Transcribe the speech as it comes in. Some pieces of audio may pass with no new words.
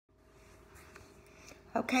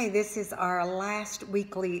Okay, this is our last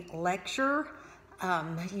weekly lecture.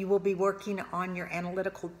 You will be working on your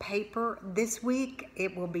analytical paper this week.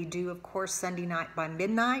 It will be due, of course, Sunday night by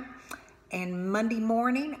midnight. And Monday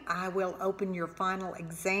morning, I will open your final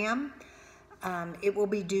exam. It will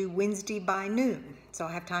be due Wednesday by noon. So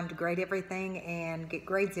I have time to grade everything and get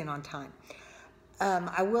grades in on time.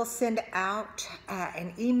 I will send out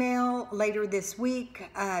an email later this week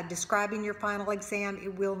describing your final exam.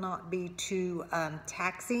 It will not be too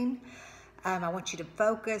taxing. I want you to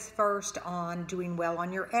focus first on doing well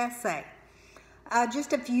on your essay.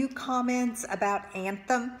 Just a few comments about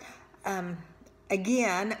Anthem.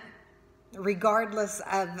 Again, regardless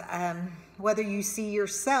of whether you see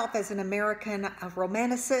yourself as an American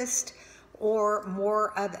romanticist or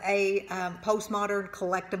more of a postmodern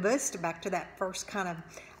collectivist, back to that first kind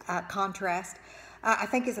of contrast, I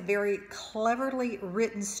think is a very cleverly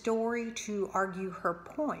written story to argue her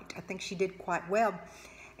point. I think she did quite well.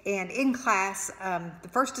 And in class, the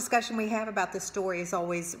first discussion we have about this story is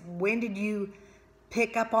always, when did you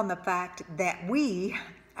pick up on the fact that we,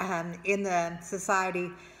 in the society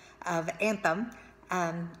of Anthem,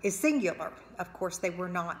 is singular? Of course, they were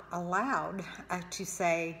not allowed to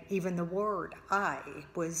say even the word I. It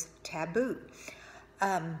was taboo.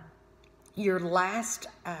 Your last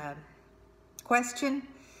question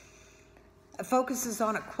focuses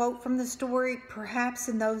on a quote from the story. Perhaps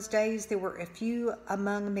in those days there were a few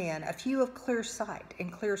among men, a few of clear sight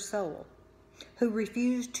and clear soul, who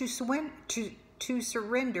refused to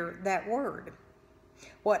surrender that word.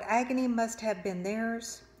 What agony must have been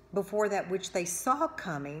theirs before that which they saw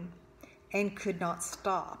coming and could not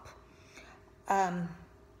stop. I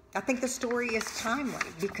think the story is timely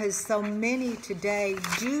because so many today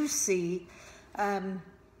do see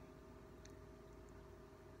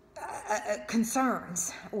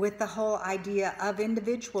concerns with the whole idea of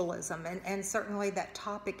individualism, and certainly that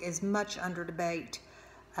topic is much under debate.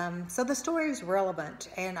 So the story is relevant,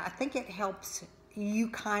 and I think it helps you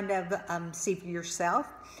kind of see for yourself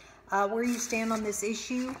where you stand on this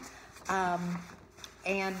issue,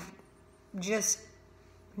 and just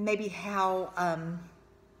maybe how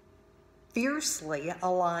fiercely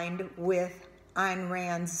aligned with Ayn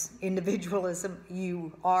Rand's individualism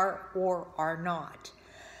you are or are not.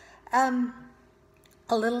 A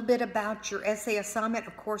little bit about your essay assignment.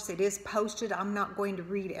 Of course, it is posted. I'm not going to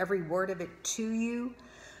read every word of it to you.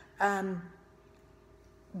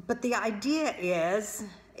 But the idea is,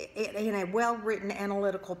 in a well-written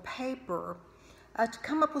analytical paper, to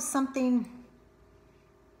come up with something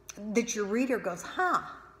that your reader goes, I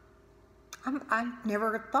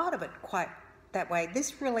never thought of it quite that way.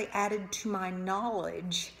 This really added to my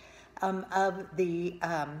knowledge of the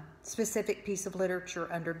specific piece of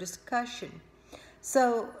literature under discussion.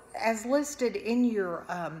 So, as listed in your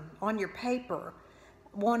on your paper,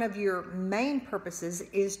 one of your main purposes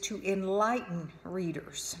is to enlighten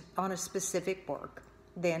readers on a specific work.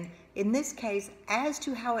 Then, in this case, as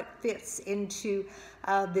to how it fits into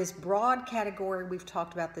this broad category we've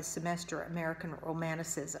talked about this semester, American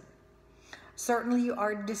Romanticism. Certainly you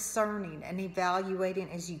are discerning and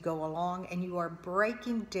evaluating as you go along, and you are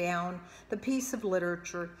breaking down the piece of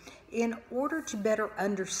literature in order to better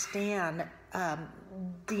understand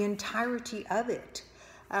the entirety of it.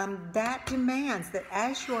 That demands that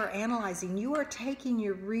as you are analyzing, you are taking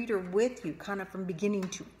your reader with you kind of from beginning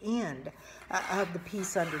to end of the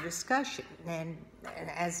piece under discussion. And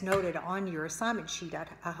as noted on your assignment sheet,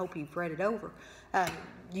 I hope you've read it over.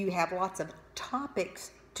 You have lots of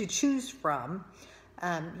topics to choose from.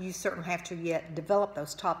 You certainly have to yet develop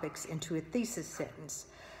those topics into a thesis sentence.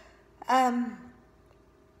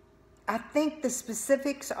 I think the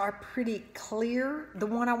specifics are pretty clear. The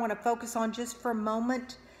one I want to focus on just for a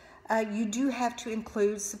moment, you do have to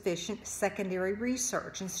include sufficient secondary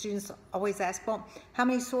research. And students always ask, well, how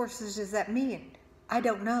many sources does that mean? I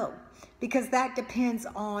don't know, because that depends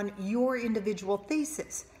on your individual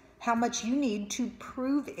thesis, how much you need to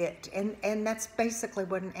prove it. And that's basically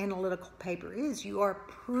what an analytical paper is. You are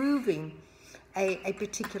proving a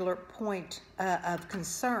particular point of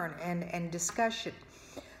concern and discussion.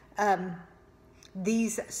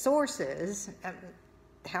 These sources,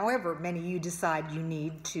 however many you decide you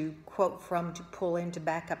need to quote from to pull in to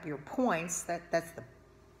back up your points, that's the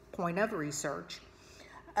point of research,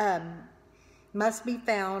 must be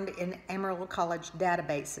found in Amarillo College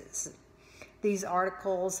databases. These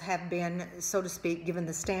articles have been, so to speak, given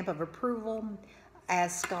the stamp of approval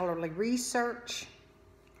as scholarly research.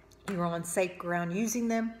 You're on safe ground using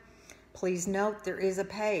them. Please note there is a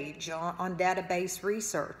page on database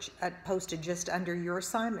research posted just under your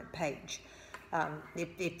assignment page.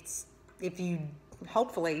 If you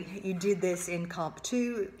hopefully you did this in Comp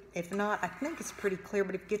 2. If not, I think it's pretty clear,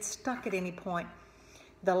 but if you get stuck at any point,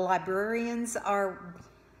 the librarians are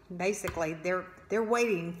basically, they're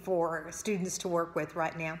waiting for students to work with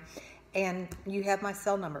right now. And you have my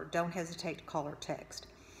cell number. Don't hesitate to call or text.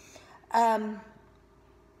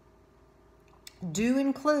 Do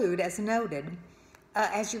include, as noted,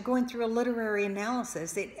 as you're going through a literary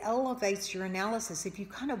analysis, it elevates your analysis if you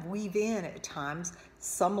kind of weave in at times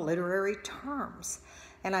some literary terms.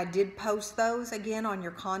 And I did post those again on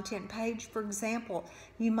your content page. For example,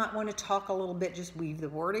 you might want to talk a little bit, just weave the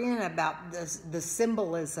word in about the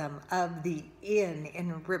symbolism of the inn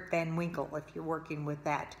in Rip Van Winkle if you're working with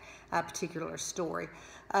that particular story,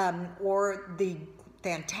 or the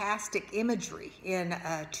fantastic imagery in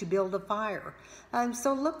To Build a Fire.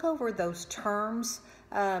 So look over those terms,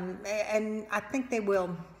 and I think they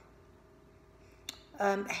will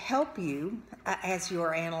help you as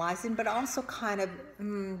you're analyzing, but also kind of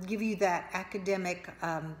give you that academic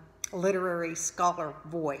literary scholar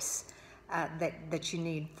voice that you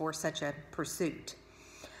need for such a pursuit.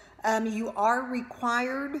 You are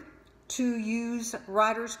required to use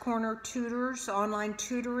Writers Corner tutors, online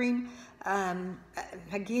tutoring.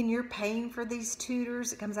 Again, you're paying for these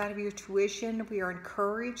tutors. It comes out of your tuition. We are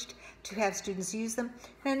encouraged to have students use them.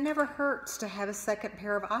 And it never hurts to have a second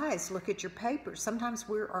pair of eyes look at your papers. Sometimes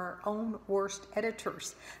we're our own worst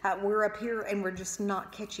editors. We're up here and we're just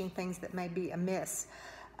not catching things that may be amiss.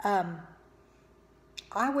 I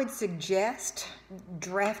would suggest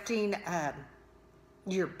drafting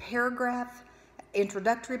your paragraph,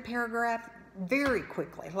 introductory paragraph, very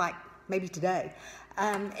quickly, like maybe today,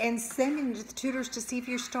 and sending it to the tutors to see if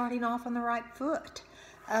you're starting off on the right foot.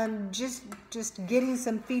 Just getting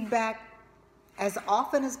some feedback as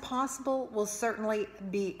often as possible will certainly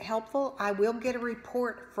be helpful. I will get a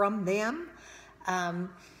report from them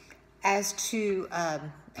as to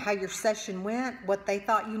how your session went, what they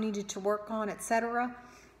thought you needed to work on, etc.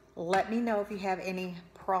 Let me know if you have any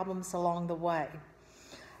problems along the way.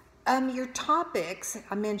 Your topics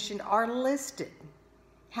I mentioned are listed.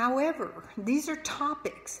 However, these are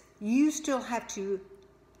topics. You still have to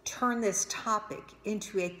turn this topic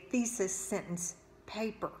into a thesis sentence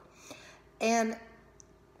paper. And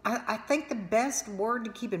I think the best word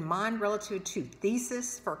to keep in mind relative to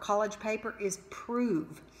thesis for a college paper is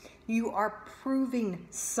prove. You are proving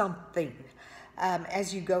something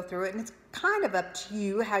as you go through it. And it's kind of up to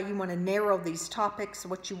you how you want to narrow these topics,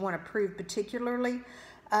 what you want to prove particularly.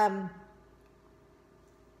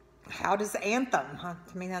 How does anthem? I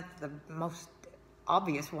mean, that's the most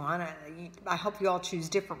obvious one. I hope you all choose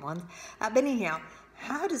different ones. But anyhow,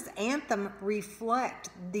 how does anthem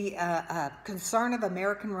reflect the concern of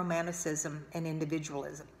American Romanticism and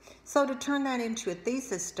individualism? So to turn that into a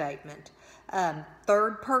thesis statement,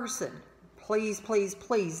 third person, please, please,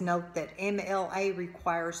 please note that MLA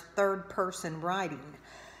requires third person writing.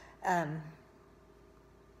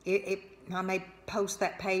 I may post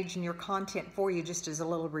that page in your content for you just as a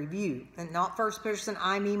little review. And not first person,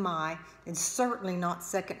 I, me, my, and certainly not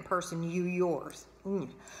second person, you, yours.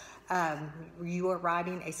 You are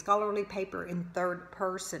writing a scholarly paper in third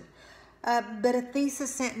person. But a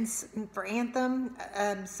thesis sentence for anthem,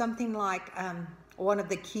 something like one of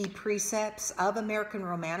the key precepts of American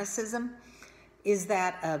Romanticism is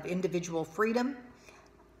that of individual freedom.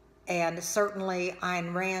 And certainly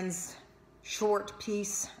Ayn Rand's short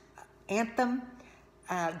piece, Anthem,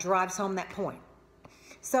 drives home that point.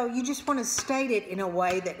 So you just want to state it in a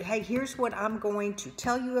way that, hey, here's what I'm going to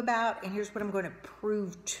tell you about, and here's what I'm going to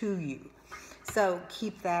prove to you. So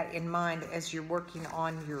keep that in mind as you're working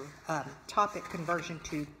on your topic conversion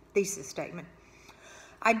to thesis statement.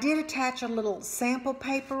 I did attach a little sample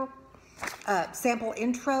paper, sample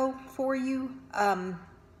intro for you.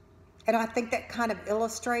 And I think that kind of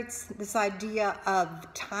illustrates this idea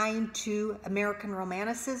of tying to American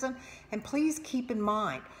Romanticism. And please keep in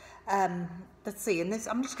mind, let's see, and this,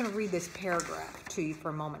 I'm just going to read this paragraph to you for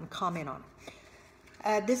a moment and comment on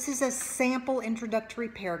it. This is a sample introductory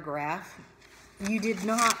paragraph. You did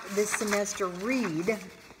not this semester read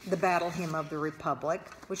the Battle Hymn of the Republic,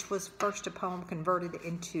 which was first a poem converted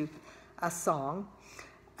into a song.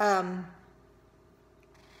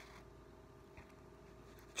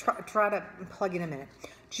 Try to plug in a minute.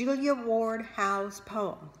 Julia Ward Howe's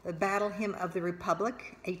poem, The Battle Hymn of the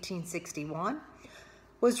Republic, 1861,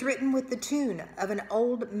 was written with the tune of an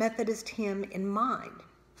old Methodist hymn in mind.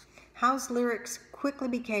 Howe's lyrics quickly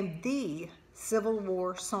became the Civil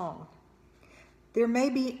War song. There may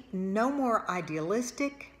be no more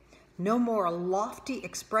idealistic, no more lofty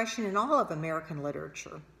expression in all of American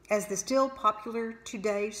literature, as the still popular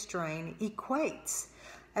today strain equates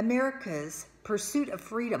America's pursuit of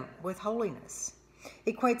freedom with holiness.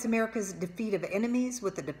 Equates America's defeat of enemies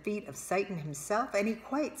with the defeat of Satan himself, and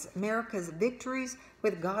equates America's victories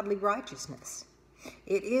with godly righteousness.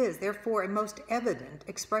 It is, therefore, a most evident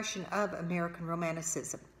expression of American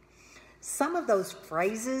Romanticism. Some of those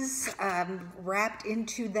phrases wrapped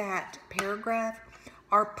into that paragraph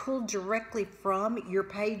are pulled directly from your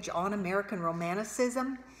page on American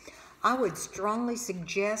Romanticism. I would strongly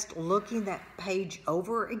suggest looking that page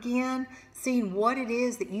over again, seeing what it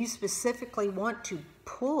is that you specifically want to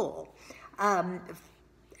pull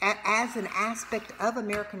as an aspect of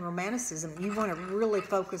American Romanticism you want to really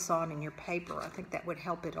focus on in your paper. I think that would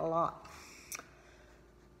help it a lot.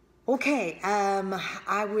 Okay,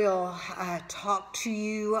 I will talk to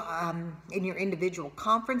you in your individual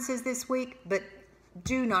conferences this week, but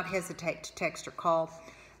do not hesitate to text or call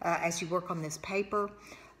as you work on this paper.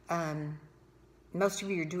 Most of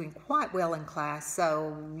you are doing quite well in class,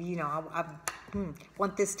 so, you know, I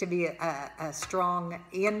want this to be a strong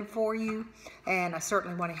end for you, and I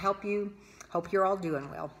certainly want to help you. Hope you're all doing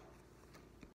well.